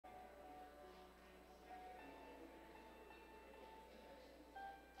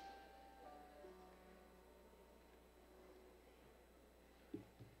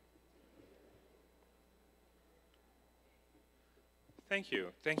Thank you.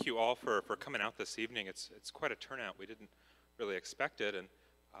 Thank you all for coming out this evening. It's quite a turnout. We didn't really expect it, and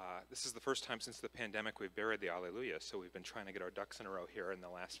this is the first time since the pandemic we've buried the Alleluia, so we've been trying to get our ducks in a row here in the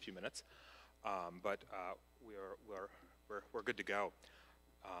last few minutes. But we're good to go.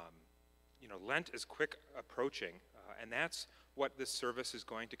 You know, Lent is quick approaching, and that's what this service is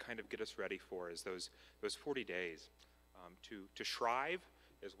going to kind of get us ready for, is those 40 days. To shrive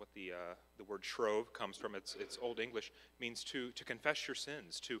is what the word shrove comes from. It's Old English, means to confess your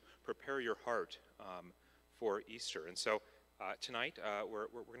sins, to prepare your heart for Easter. And so tonight we're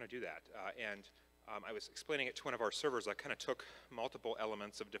going to do that. I was explaining it to one of our servers. I kind of took multiple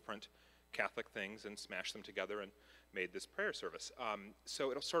elements of different Catholic things and smashed them together and made this prayer service.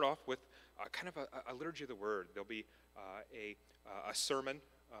 So it'll start off with kind of a liturgy of the word. There'll be a sermon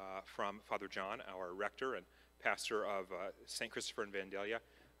from Father John, our rector and pastor of St. Christopher in Vandalia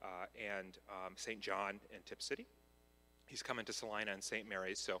and St. John in Tip City. He's coming to Salina and St.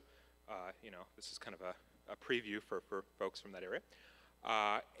 Mary's, so you know, this is kind of a preview for folks from that area.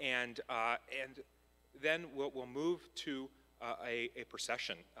 And then we'll move to a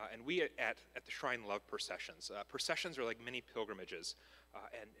procession, and we at the Shrine love processions. Processions are like mini pilgrimages,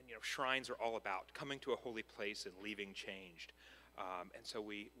 and you know, shrines are all about coming to a holy place and leaving changed. And so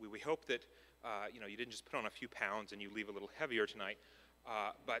we hope that you know, you didn't just put on a few pounds and you leave a little heavier tonight,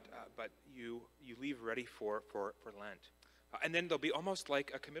 but you leave ready for Lent. And then there'll be almost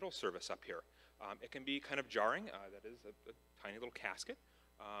like a committal service up here. It can be kind of jarring. That is a tiny little casket.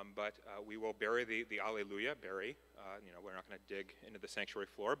 But we will bury the Alleluia, you know, we're not going to dig into the sanctuary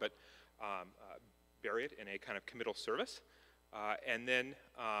floor, but bury it in a kind of committal service. And then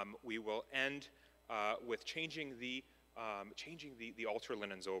we will end with changing the altar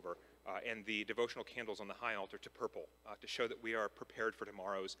linens over and the devotional candles on the high altar to purple to show that we are prepared for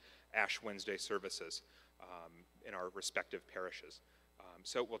tomorrow's Ash Wednesday services in our respective parishes.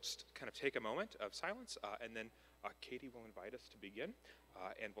 So we'll just kind of take a moment of silence, and then Katie will invite us to begin,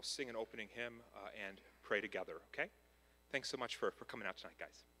 and we'll sing an opening hymn and pray together, okay? Thanks so much for coming out tonight,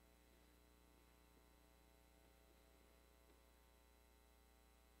 guys.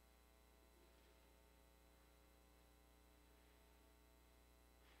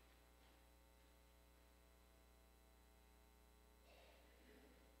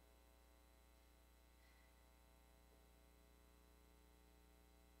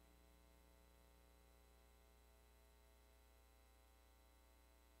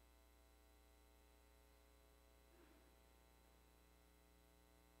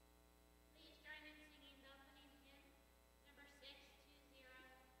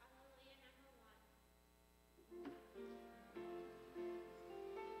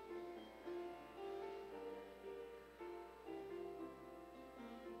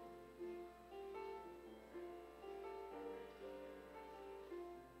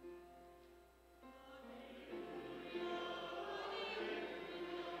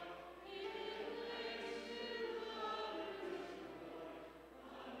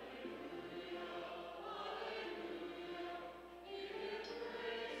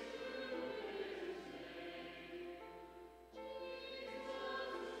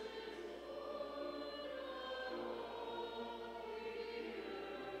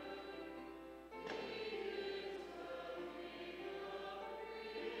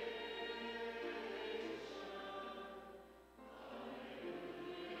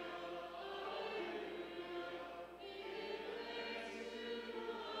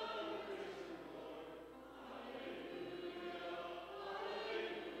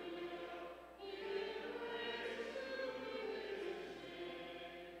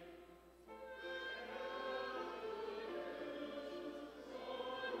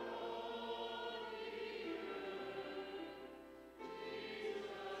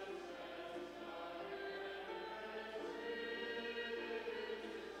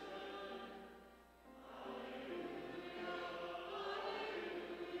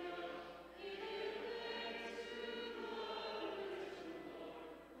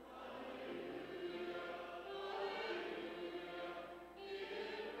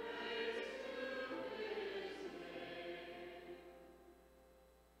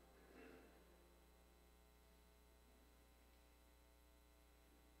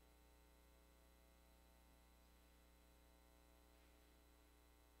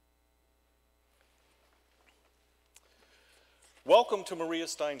 Welcome to Maria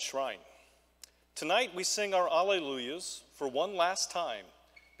Stein Shrine. Tonight we sing our Alleluias for one last time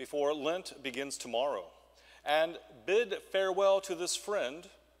before Lent begins tomorrow, and bid farewell to this friend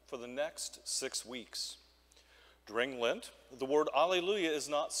for the next 6 weeks. During Lent, the word Alleluia is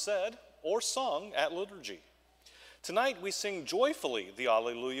not said or sung at liturgy. Tonight we sing joyfully the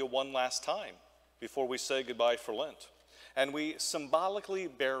Alleluia one last time before we say goodbye for Lent, and we symbolically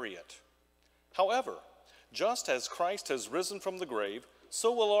bury it. However, just as Christ has risen from the grave,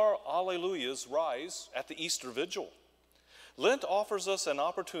 so will our Alleluias rise at the Easter Vigil. Lent offers us an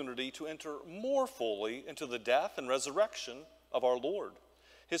opportunity to enter more fully into the death and resurrection of our Lord,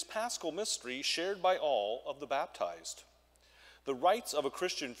 his paschal mystery shared by all of the baptized. The rites of a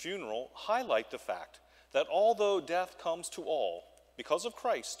Christian funeral highlight the fact that although death comes to all, because of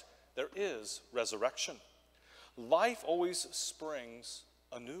Christ, there is resurrection. Life always springs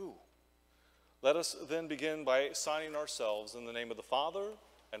anew. Let us then begin by signing ourselves in the name of the Father,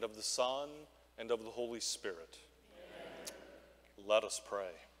 and of the Son, and of the Holy Spirit. Amen. Let us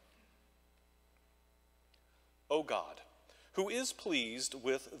pray. O God, who is pleased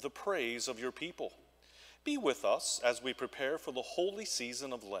with the praise of your people, be with us as we prepare for the holy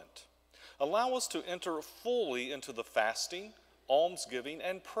season of Lent. Allow us to enter fully into the fasting, almsgiving,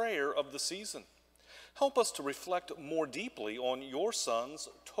 and prayer of the season. Help us to reflect more deeply on your Son's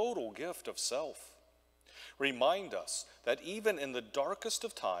total gift of self. Remind us that even in the darkest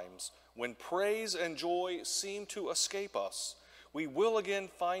of times, when praise and joy seem to escape us, we will again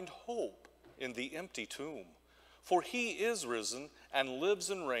find hope in the empty tomb. For he is risen and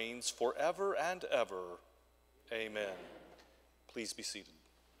lives and reigns forever and ever. Amen. Please be seated.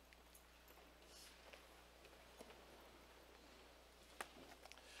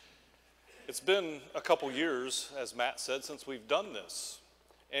 It's been a couple years, as Matt said, since we've done this.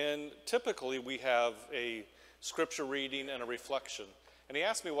 And typically we have a scripture reading and a reflection. And he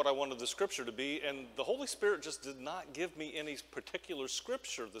asked me what I wanted the scripture to be, and the Holy Spirit just did not give me any particular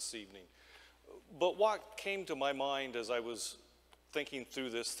scripture this evening. But what came to my mind as I was thinking through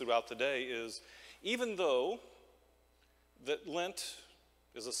this throughout the day is, even though that Lent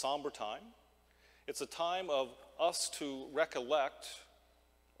is a somber time, it's a time of us to recollect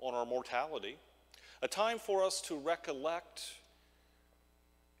on our mortality, a time for us to recollect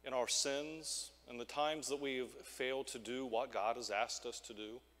in our sins and the times that we have failed to do what God has asked us to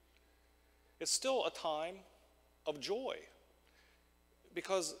do. It's still a time of joy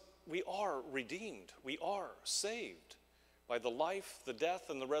because we are redeemed, we are saved by the life, the death,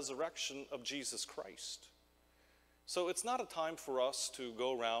 and the resurrection of Jesus Christ. So it's not a time for us to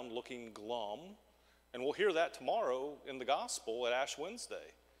go around looking glum, and we'll hear that tomorrow in the gospel at Ash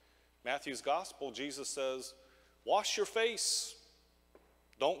Wednesday. Matthew's gospel, Jesus says, wash your face.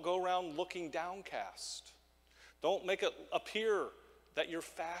 Don't go around looking downcast. Don't make it appear that you're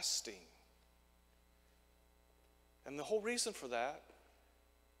fasting. And the whole reason for that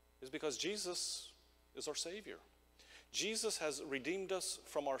is because Jesus is our Savior. Jesus has redeemed us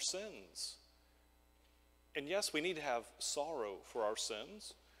from our sins. And yes, we need to have sorrow for our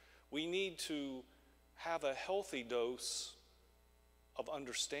sins. We need to have a healthy dose of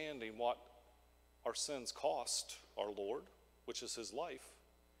understanding what our sins cost our Lord, which is his life.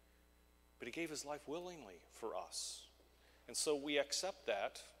 But he gave his life willingly for us. And so we accept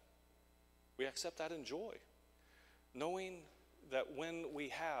that. We accept that in joy, knowing that when we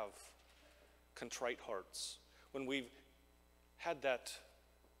have contrite hearts, when we've had that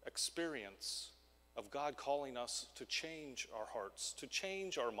experience of God calling us to change our hearts, to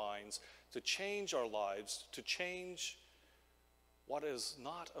change our minds, to change our lives, to change what is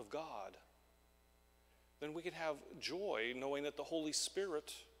not of God, then we can have joy knowing that the Holy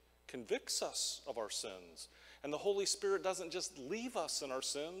Spirit convicts us of our sins. And the Holy Spirit doesn't just leave us in our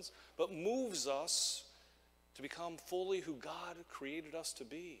sins, but moves us to become fully who God created us to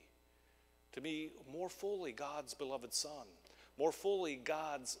be more fully God's beloved Son, more fully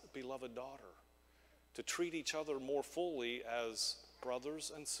God's beloved daughter, to treat each other more fully as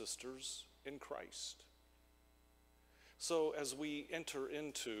brothers and sisters in Christ. So as we enter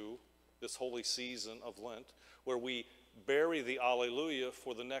into this holy season of Lent, where we bury the Alleluia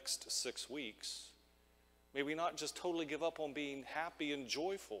for the next 6 weeks, may we not just totally give up on being happy and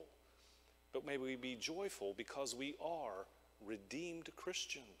joyful, but may we be joyful because we are redeemed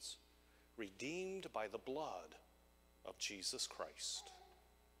Christians, redeemed by the blood of Jesus Christ.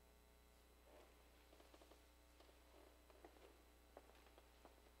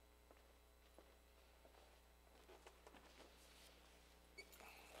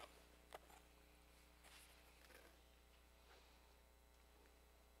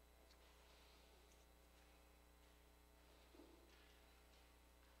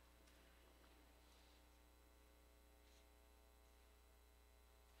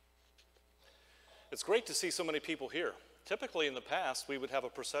 It's great to see so many people here. Typically in the past, we would have a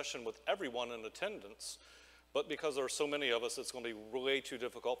procession with everyone in attendance, But because there are so many of us, it's going to be way too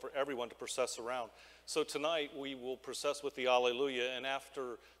difficult for everyone to process around. So tonight we will process with the Alleluia, and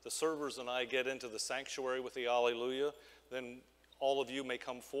after the servers and I get into the sanctuary with the Alleluia, then all of you may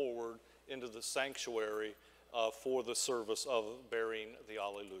come forward into the sanctuary for the service of bearing the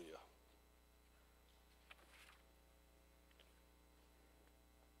Alleluia.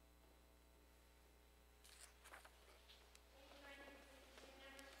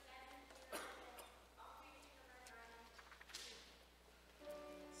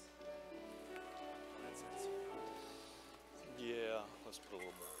 Yeah, let's put a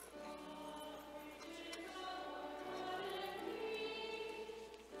little more.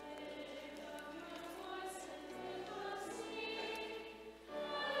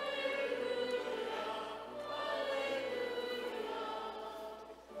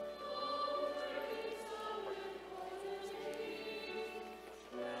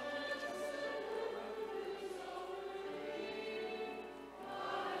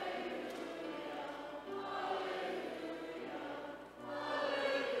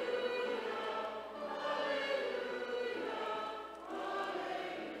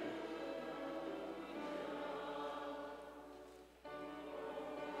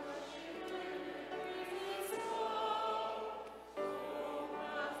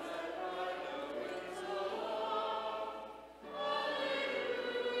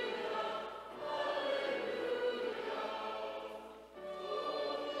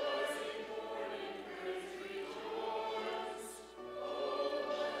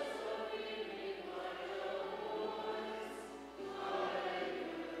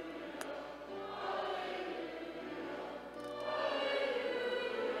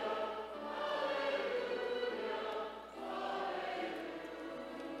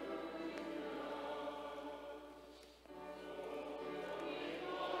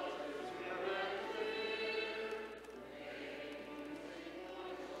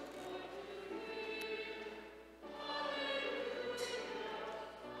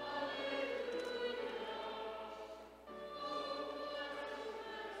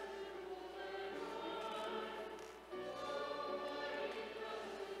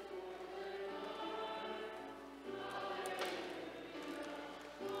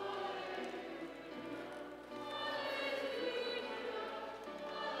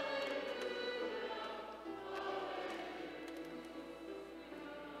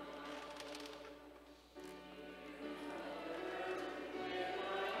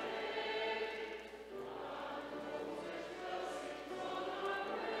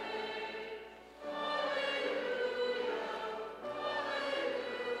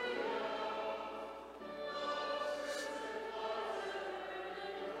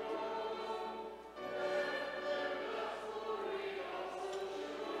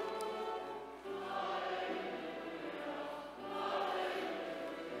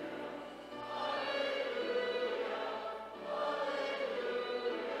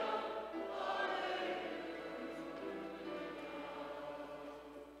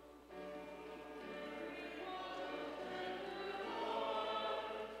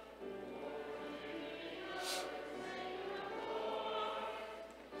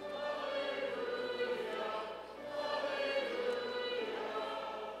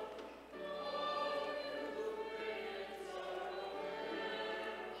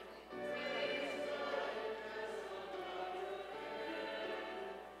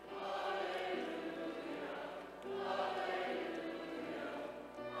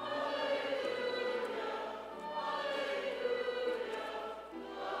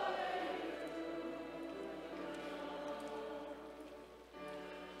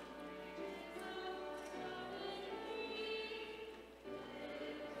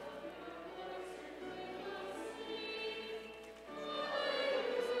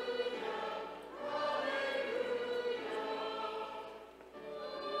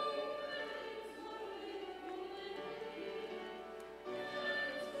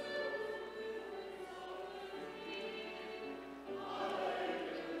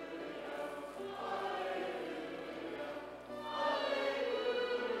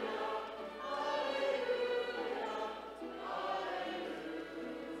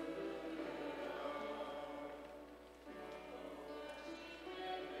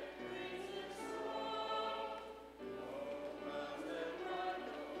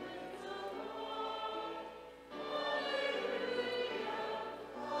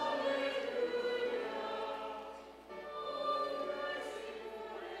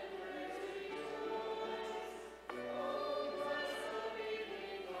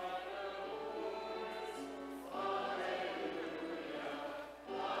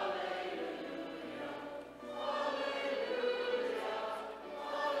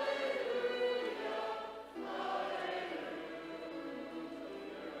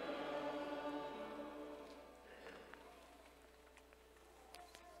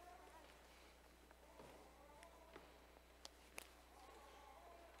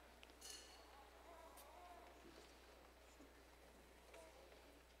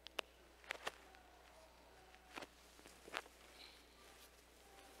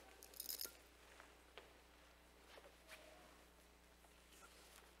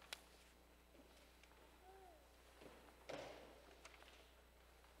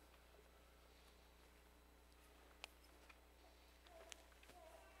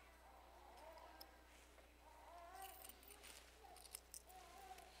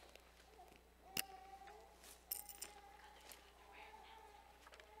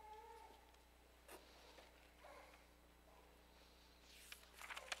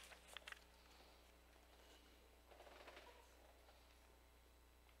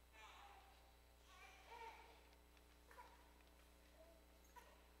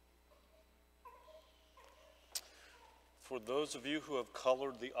 For those of you who have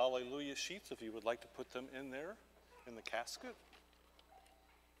colored the Alleluia sheets, if you would like to put them in there, in the casket.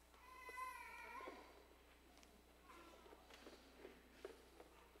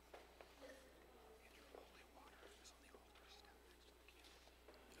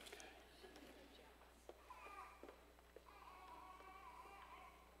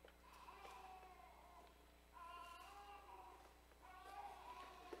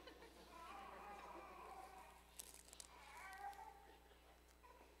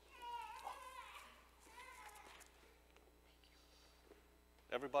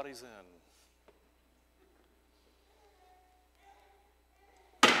 Everybody's in.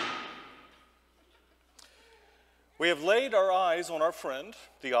 We have laid our eyes on our friend,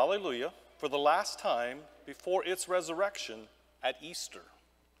 the Alleluia, for the last time before its resurrection at Easter.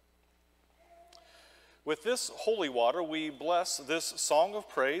 With this holy water, we bless this song of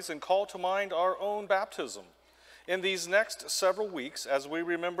praise and call to mind our own baptism. In these next several weeks, as we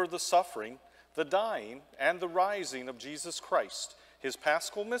remember the suffering, the dying, and the rising of Jesus Christ, his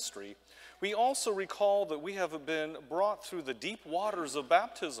paschal mystery, we also recall that we have been brought through the deep waters of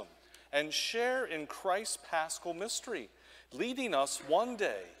baptism and share in Christ's paschal mystery, leading us one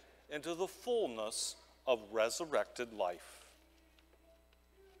day into the fullness of resurrected life.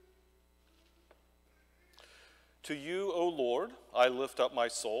 To you, O Lord, I lift up my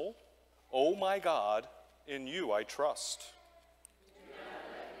soul. O my God, in you I trust. Do not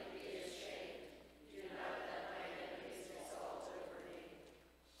let me be ashamed. Do not let my enemies exalt over me.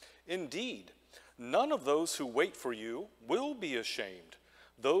 Indeed, none of those who wait for you will be ashamed.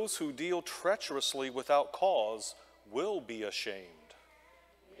 Those who deal treacherously without cause will be ashamed.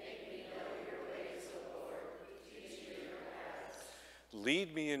 Make me know your ways, O Lord. Teach me your paths.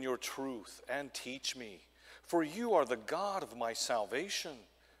 Lead me in your truth and teach me, for you are the God of my salvation.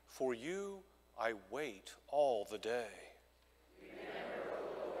 For you I wait all the day. Remember,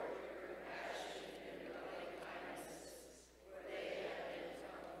 O Lord, your compassion and your loving kindnesses, for they have been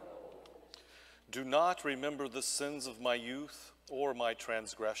from of old. Do not remember the sins of my youth or my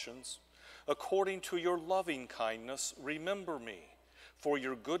transgressions. According to your loving kindness, remember me, for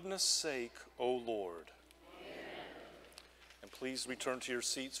your goodness' sake, O Lord. Amen. And please return to your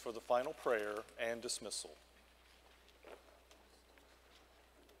seats for the final prayer and dismissal.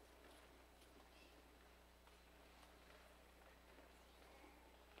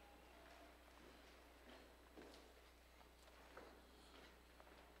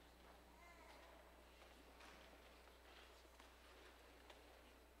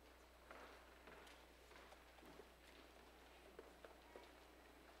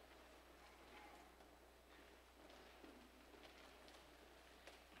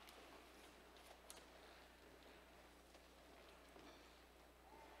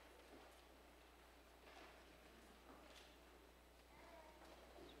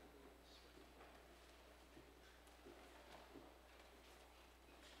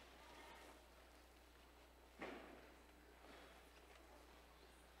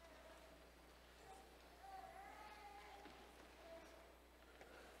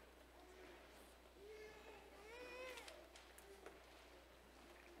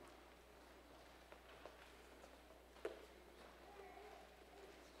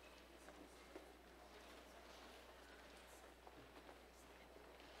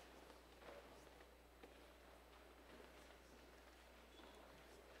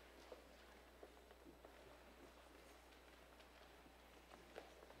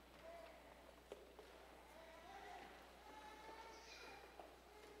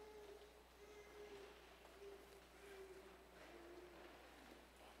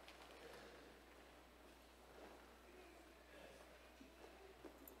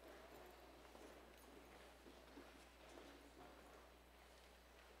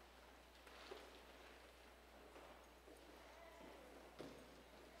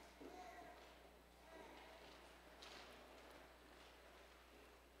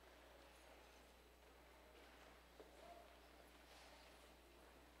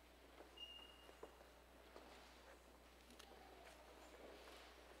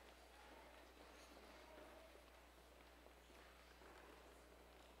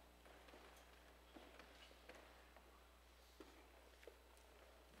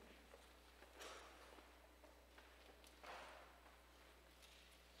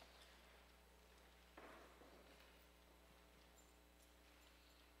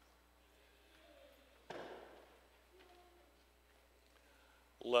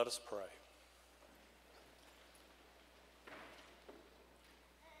 Let us pray.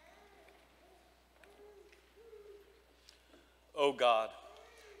 O God,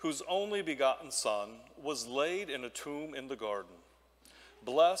 whose only begotten Son was laid in a tomb in the garden.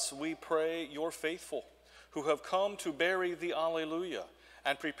 Bless, we pray, your faithful, who have come to bury the Alleluia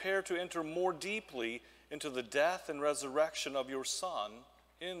and prepare to enter more deeply into the death and resurrection of your Son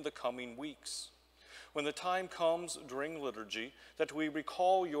in the coming weeks. When the time comes during liturgy that we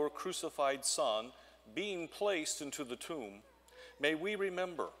recall your crucified Son being placed into the tomb, may we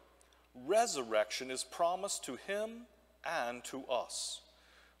remember resurrection is promised to him and to us.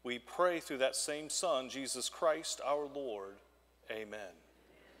 We pray through that same Son, Jesus Christ our Lord. Amen.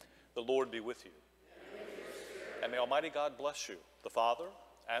 The Lord be with you. And may Almighty God bless you, the Father,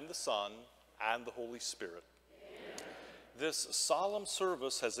 and the Son, and the Holy Spirit. Amen. This solemn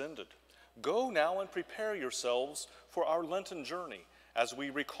service has ended. Go now and prepare yourselves for our Lenten journey as we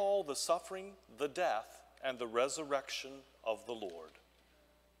recall the suffering, the death, and the resurrection of the Lord.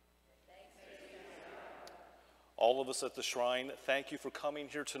 All of us at the shrine, thank you for coming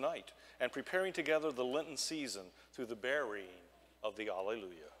here tonight and preparing together the Lenten season through the burying of the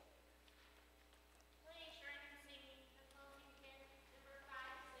Alleluia.